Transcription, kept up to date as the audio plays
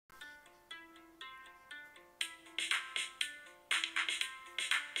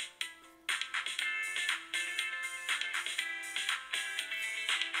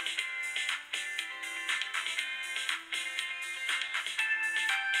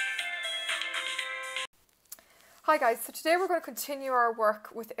Hi guys, so today we're going to continue our work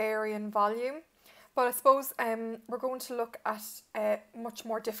with area and volume, but I suppose we're going to look at much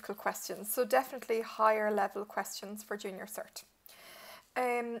more difficult questions, so definitely higher level questions for junior cert.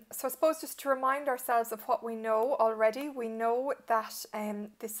 So I suppose just to remind ourselves of what we know already, we know that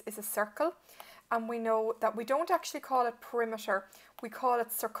this is a circle, and we know that we don't actually call it perimeter, we call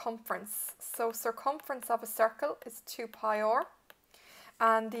it circumference. So circumference of a circle is 2 pi r.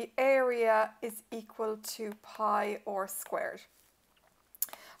 And the area is equal to pi r squared.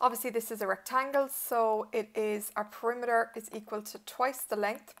 Obviously this is a rectangle, so it is our perimeter is equal to twice the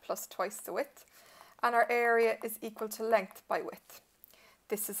length plus twice the width, and our area is equal to length by width.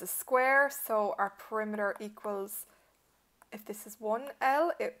 This is a square, so our perimeter equals, if this is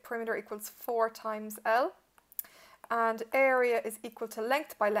 1L, perimeter equals 4 times L, and area is equal to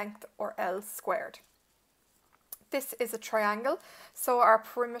length by length, or L squared. This is a triangle, so our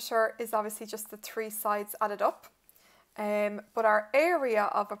perimeter is obviously just the 3 sides added up, but our area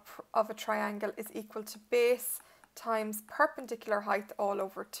of a triangle is equal to base times perpendicular height all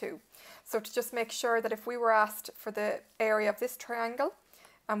over 2. So to just make sure that if we were asked for the area of this triangle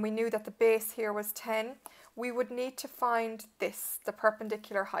and we knew that the base here was 10, we would need to find this, the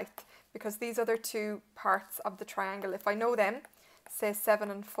perpendicular height, because these other 2 parts of the triangle, if I know them, say 7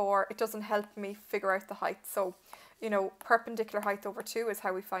 and 4, it doesn't help me figure out the height. So, you know, perpendicular height over 2 is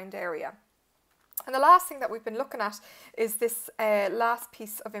how we find area. And the last thing that we've been looking at is this last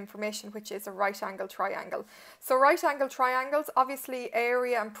piece of information, which is a right angle triangle. So right angle triangles, obviously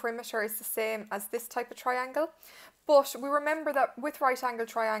area and perimeter is the same as this type of triangle, but we remember that with right angle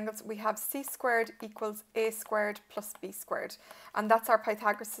triangles we have c squared equals a squared plus b squared, and that's our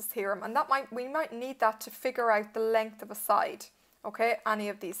Pythagoras' theorem, and we might need that to figure out the length of a side. Okay, any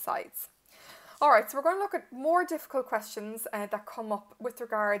of these sides. Alright, so we're going to look at more difficult questions that come up with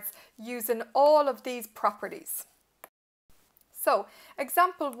regards using all of these properties. So,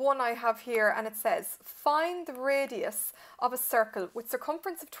 example 1 I have here, and it says, find the radius of a circle with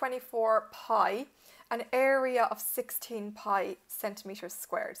circumference of 24 pi and area of 16 pi centimetres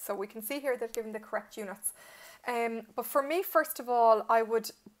squared. So we can see here they've given the correct units. But for me, first of all, I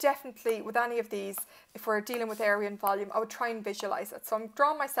would definitely, with any of these, if we're dealing with area and volume, I would try and visualize it. So I'm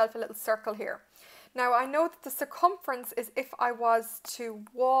drawing myself a little circle here. Now I know that the circumference is if I was to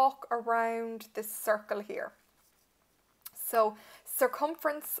walk around this circle here. So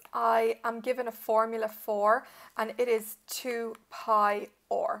circumference I am given a formula for, and it is 2 pi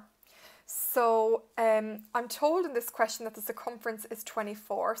r. So I'm told in this question that the circumference is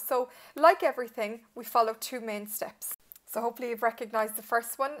 24. So like everything, we follow 2 main steps. So hopefully you've recognised the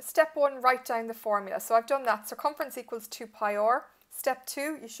first one. Step 1, write down the formula. So I've done that. Circumference equals 2 pi r. Step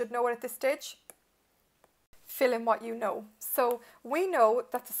 2, you should know it at this stage. Fill in what you know. So we know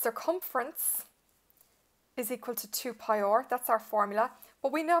that the circumference is equal to 2 pi r. That's our formula.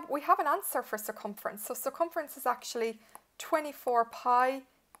 But we have an answer for circumference. So circumference is actually 24 pi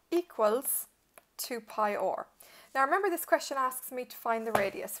equals 2 pi r. Now remember, this question asks me to find the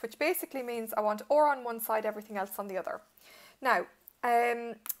radius, which basically means I want r on one side, everything else on the other. Now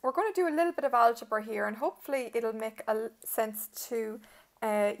we're going to do a little bit of algebra here, and hopefully it'll make sense to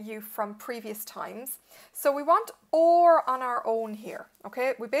you from previous times. So we want r on our own here,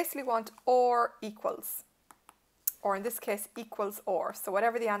 okay? We basically want r equals, or in this case equals r. So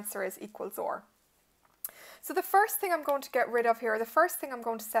whatever the answer is equals r. So the first thing I'm going to get rid of here, the first thing I'm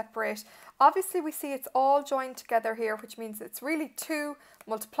going to separate, obviously we see it's all joined together here, which means it's really 2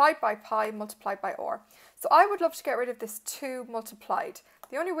 multiplied by pi multiplied by r. So I would love to get rid of this 2 multiplied.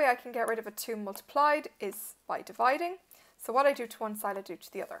 The only way I can get rid of a 2 multiplied is by dividing. So what I do to one side, I do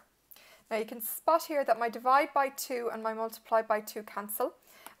to the other. Now you can spot here that my divide by 2 and my multiply by 2 cancel.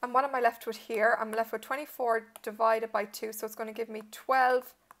 And what am I left with here? I'm left with 24 divided by 2, so it's going to give me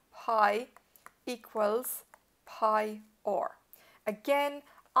 12 pi equals pi r. Again,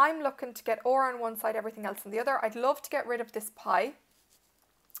 I'm looking to get r on one side, everything else on the other. I'd love to get rid of this pi.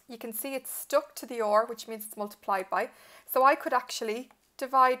 You can see it's stuck to the r, which means it's multiplied by. So I could actually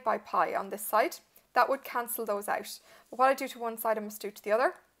divide by pi on this side. That would cancel those out. But what I do to one side, I must do to the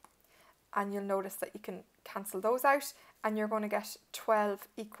other. And you'll notice that you can cancel those out, and you're going to get 12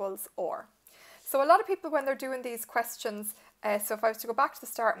 equals r. So a lot of people, when they're doing these questions, so if I was to go back to the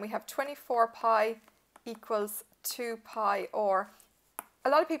start and we have 24 pi equals 2 pi r, a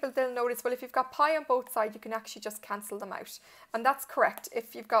lot of people, they'll notice, well, if you've got pi on both sides, you can actually just cancel them out. And that's correct.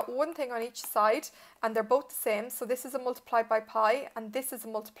 If you've got one thing on each side and they're both the same, so this is a multiplied by pi and this is a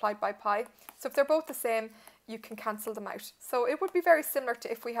multiplied by pi, so if they're both the same, you can cancel them out. So it would be very similar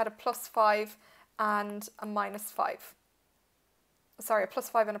to if we had a plus 5 and a minus 5. sorry, a plus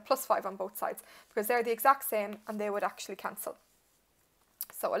 5 and a plus 5 on both sides, because they're the exact same and they would actually cancel.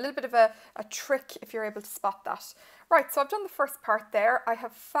 So a little bit of a trick if you're able to spot that. Right, so I've done the first part there. I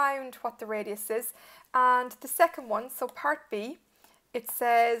have found what the radius is. And the second one, so part B, it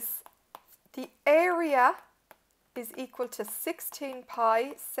says the area is equal to 16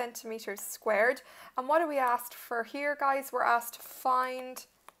 pi centimeters squared. And what are we asked for here, guys? We're asked to find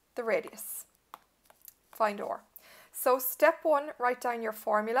the radius. Find r. So step 1, write down your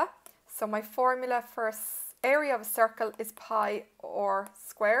formula. So my formula for area of a circle is pi r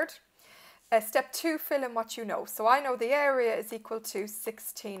squared. Step 2, fill in what you know. So I know the area is equal to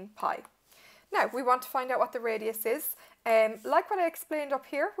 16 pi. Now we want to find out what the radius is. Like what I explained up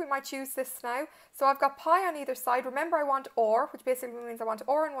here, we might use this now. So I've got pi on either side. Remember, I want r, which basically means I want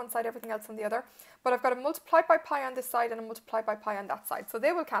r on one side, everything else on the other. But I've got to multiply by pi on this side and a multiply by pi on that side. So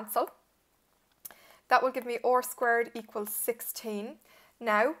they will cancel. That will give me r squared equals 16.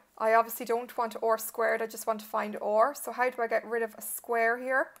 Now, I obviously don't want r squared, I just want to find r. So how do I get rid of a square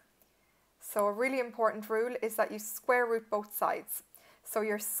here? So a really important rule is that you square root both sides. So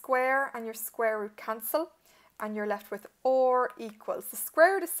your square and your square root cancel, and you're left with r equals. The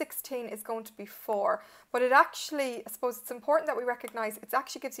square root of 16 is going to be 4, but it actually, I suppose it's important that we recognise it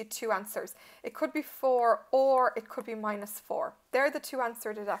actually gives you two answers. It could be 4 or it could be minus 4. They're the two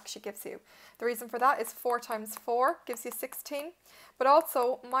answers it actually gives you. The reason for that is 4 times 4 gives you 16, but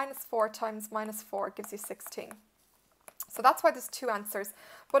also minus 4 times minus 4 gives you 16. So that's why there's two answers.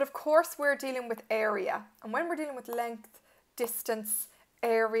 But of course we're dealing with area, and when we're dealing with length, distance,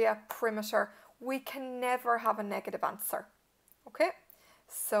 area, perimeter, we can never have a negative answer. Okay,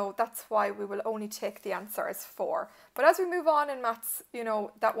 so that's why we will only take the answer as 4. But as we move on in maths, you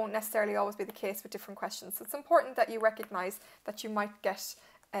know, that won't necessarily always be the case with different questions. So it's important that you recognise that you might get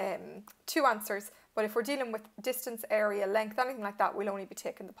two answers, but if we're dealing with distance, area, length, anything like that, we'll only be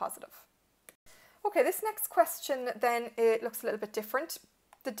taking the positive. Okay, this next question then, it looks a little bit different.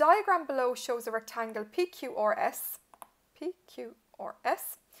 The diagram below shows a rectangle PQRS,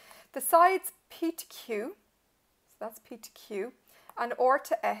 the sides P to Q, so that's P to Q, and R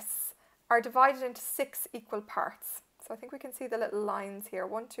to S are divided into 6 equal parts. So I think we can see the little lines here,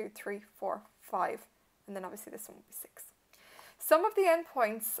 1, 2, 3, 4, 5, and then obviously this one will be 6. Some of the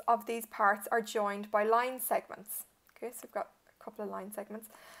endpoints of these parts are joined by line segments. Okay, so we've got a couple of line segments.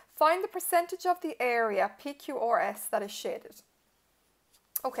 Find the percentage of the area PQRS that is shaded.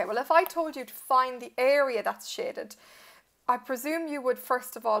 Okay, well if I told you to find the area that's shaded, I presume you would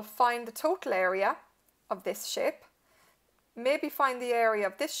first of all find the total area of this shape, maybe find the area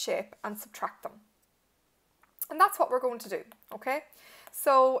of this shape and subtract them. And that's what we're going to do, okay?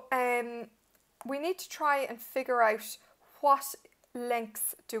 So we need to try and figure out what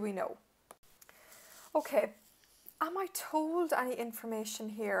lengths do we know. Okay, am I told any information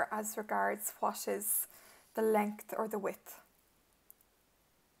here as regards what is the length or the width?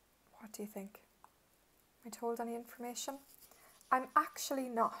 What do you think? Am I told any information? I'm actually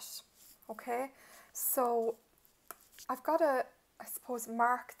not, okay? So I've got to, I suppose,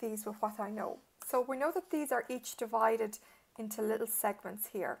 mark these with what I know. So we know that these are each divided into little segments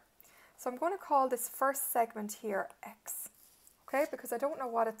here. So I'm going to call this first segment here X, okay? Because I don't know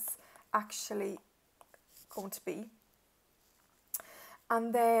what it's actually going to be.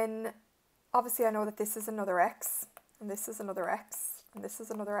 And then obviously I know that this is another X, and this is another X, and this is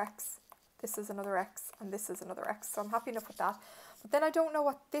another X, this is another X, and this is another X. So I'm happy enough with that. But then I don't know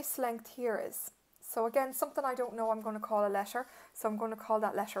what this length here is. So again, something I don't know, I'm going to call a letter. So I'm going to call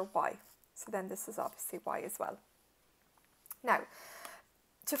that letter Y. So then this is obviously Y as well. Now,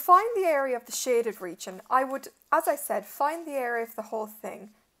 to find the area of the shaded region, I would, as I said, find the area of the whole thing,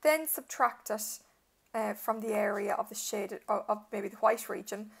 then subtract it from the area of the shaded, of maybe the white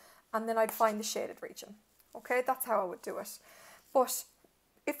region, and then I'd find the shaded region. Okay, that's how I would do it. But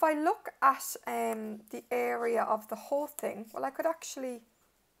if I look at the area of the whole thing, well, I could actually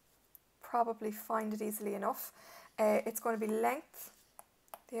probably find it easily enough. It's going to be length,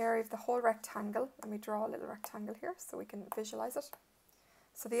 the area of the whole rectangle. Let me draw a little rectangle here so we can visualize it.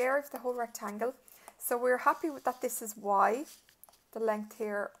 So the area of the whole rectangle. So we're happy with that this is Y. The length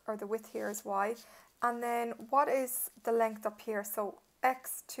here, or the width here is Y. And then what is the length up here? So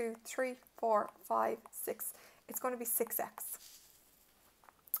X, 2, 3, 4, 5, 6. It's going to be 6X.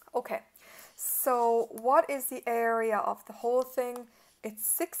 Okay, so what is the area of the whole thing?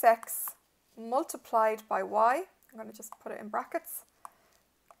 It's 6X multiplied by Y. I'm going to just put it in brackets.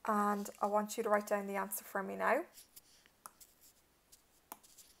 And I want you to write down the answer for me now.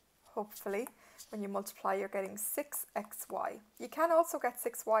 Hopefully, when you multiply, you're getting 6xy. You can also get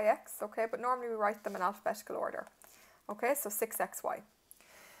 6yx, okay, but normally we write them in alphabetical order. Okay, so 6xy.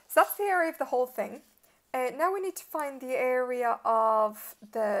 So that's the area of the whole thing. Now we need to find the area of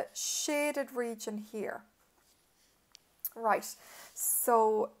the shaded region here. Right,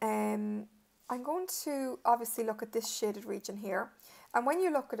 so I'm going to obviously look at this shaded region here. And when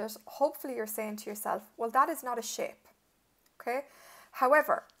you look at it, hopefully you're saying to yourself, well, that is not a shape. Okay,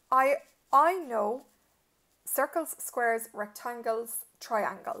 however, I know circles, squares, rectangles,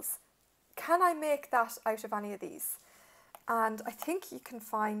 triangles. Can I make that out of any of these? And I think you can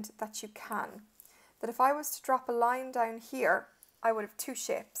find that you can. That if I was to drop a line down here, I would have two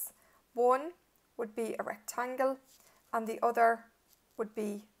shapes. One would be a rectangle and the other would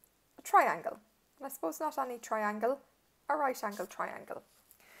be a triangle. And I suppose not any triangle, a right angle triangle.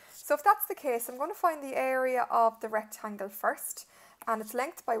 So if that's the case, I'm going to find the area of the rectangle first, and it's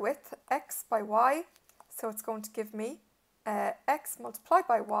length by width, x by y. So it's going to give me x multiplied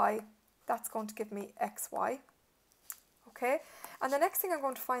by y, that's going to give me xy. Okay, and the next thing I'm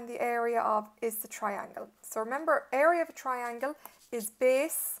going to find the area of is the triangle. So remember, area of a triangle is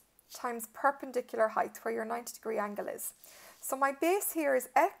base times perpendicular height, where your 90-degree angle is. So my base here is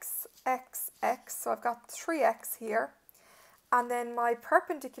x, x, x, so I've got 3x here, and then my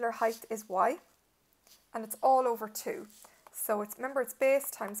perpendicular height is y, and it's all over 2. So it's, remember, it's base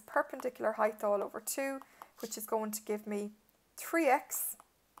times perpendicular height all over 2, which is going to give me 3x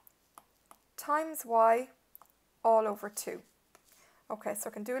times y all over 2. Okay, so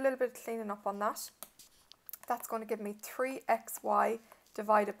I can do a little bit of cleaning up on that. That's going to give me 3xy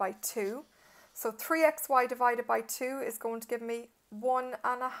divided by 2. So 3xy divided by 2 is going to give me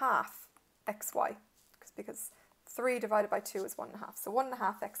 1.5 xy, because 3 divided by 2 is 1.5, so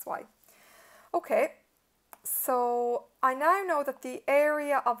 1.5 xy. Okay, so I now know that the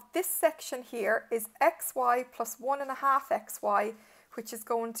area of this section here is xy plus 1.5 xy, which is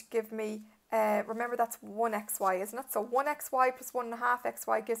going to give me, remember that's 1xy, isn't it? So 1xy plus 1.5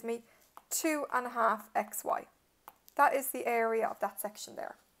 xy gives me 2.5 xy. That is the area of that section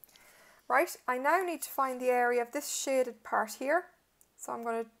there. Right, I now need to find the area of this shaded part here. So I'm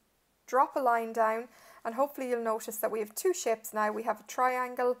going to drop a line down, and hopefully you'll notice that we have two shapes now. We have a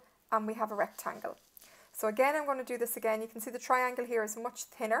triangle and we have a rectangle. So again, I'm going to do this again. You can see the triangle here is much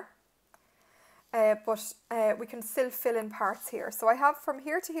thinner, but we can still fill in parts here. So I have from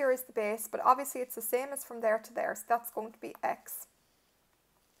here to here is the base, but obviously it's the same as from there to there. So that's going to be x.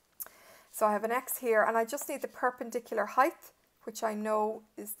 So I have an x here, and I just need the perpendicular height, which I know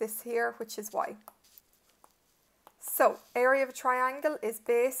is this here, which is y. So area of a triangle is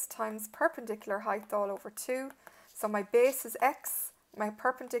base times perpendicular height all over 2. So my base is x, my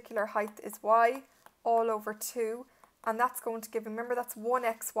perpendicular height is y all over 2, and that's going to give, remember that's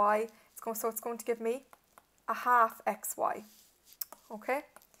 1xy, so it's going to give me 1/2 xy. Okay,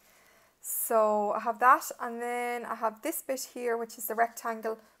 so I have that, and then I have this bit here, which is the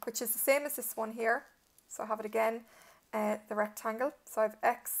rectangle, which is the same as this one here. So I have it again, the rectangle. So I have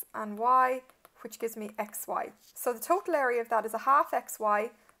x and y, which gives me xy. So the total area of that is 1/2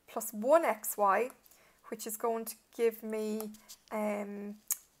 xy plus 1xy, which is going to give me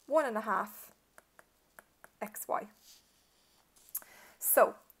 1.5 xy.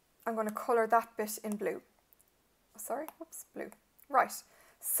 So I'm going to colour that bit in blue. Sorry, whoops, blue. Right,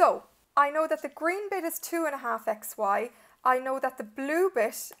 so I know that the green bit is 2.5 xy. I know that the blue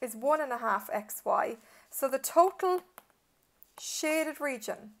bit is 1.5 xy. So the total shaded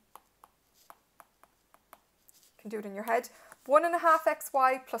region, you can do it in your head, 1.5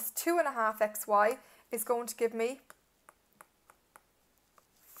 xy plus 2.5 xy is going to give me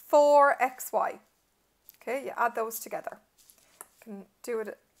 4 xy. Okay, you add those together. You can do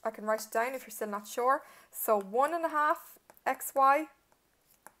it, I can write it down if you're still not sure. So 1.5 xy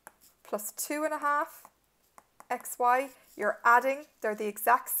plus 2.5 xy, you're adding, they're the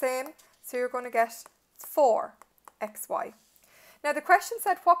exact same, so you're going to get 4 xy. Now the question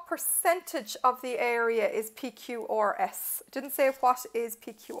said what percentage of the area is PQ or S. It didn't say what is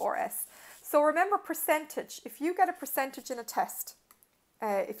PQ or S. So remember percentage, if you get a percentage in a test,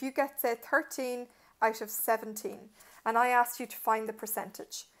 if you get say 13 out of 17 and I asked you to find the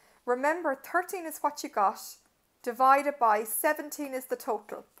percentage, remember 13 is what you got divided by 17 is the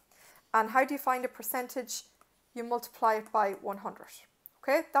total. And how do you find a percentage? You multiply it by 100.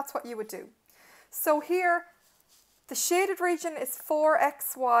 Okay, that's what you would do. So here the shaded region is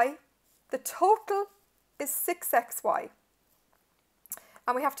 4xy, the total is 6xy,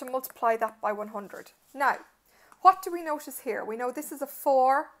 and we have to multiply that by 100. Now, what do we notice here? We know this is a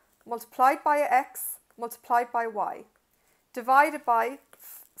 4 multiplied by a x multiplied by y, divided by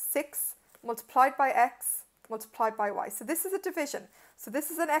 6 multiplied by x multiplied by y. So this is a division. So this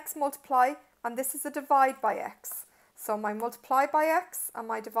is an x multiply and this is a divide by x. So my multiply by x and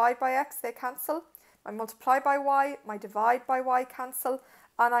my divide by x, they cancel. My multiply by y, my divide by y cancel.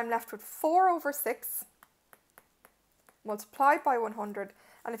 And I'm left with 4 over 6 multiplied by 100.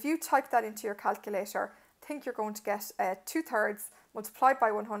 And if you type that into your calculator, I think you're going to get 2/3 multiplied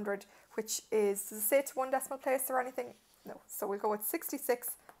by 100, which is, does it say to one decimal place or anything? No. So we'll go with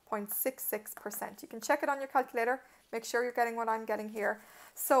 66.66%. You can check it on your calculator. Make sure you're getting what I'm getting here.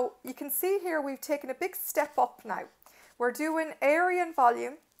 So you can see here we've taken a big step up now. We're doing area and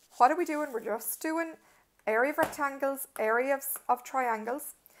volume. What are we doing? We're just doing area of rectangles, areas of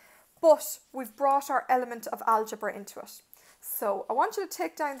triangles, but we've brought our element of algebra into it. So I want you to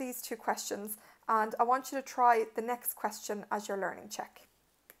take down these 2 questions and I want you to try the next question as your learning check.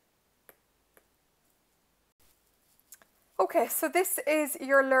 Okay, so this is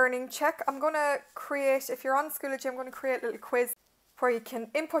your learning check. I'm going to create, if you're on Schoology, I'm going to create a little quiz where you can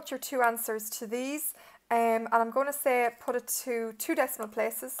input your 2 answers to these. And I'm going to say put it to 2 decimal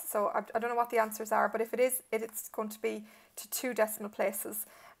places. So I don't know what the answers are, but if it is, it's going to be to 2 decimal places.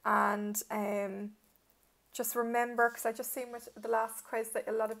 And just remember, because I just seen with the last quiz that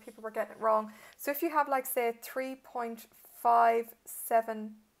a lot of people were getting it wrong. So if you have like say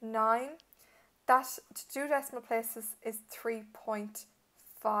 3.579, that to 2 decimal places is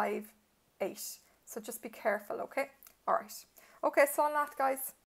 3.58. So just be careful, okay? All right. Okay, so on that, guys.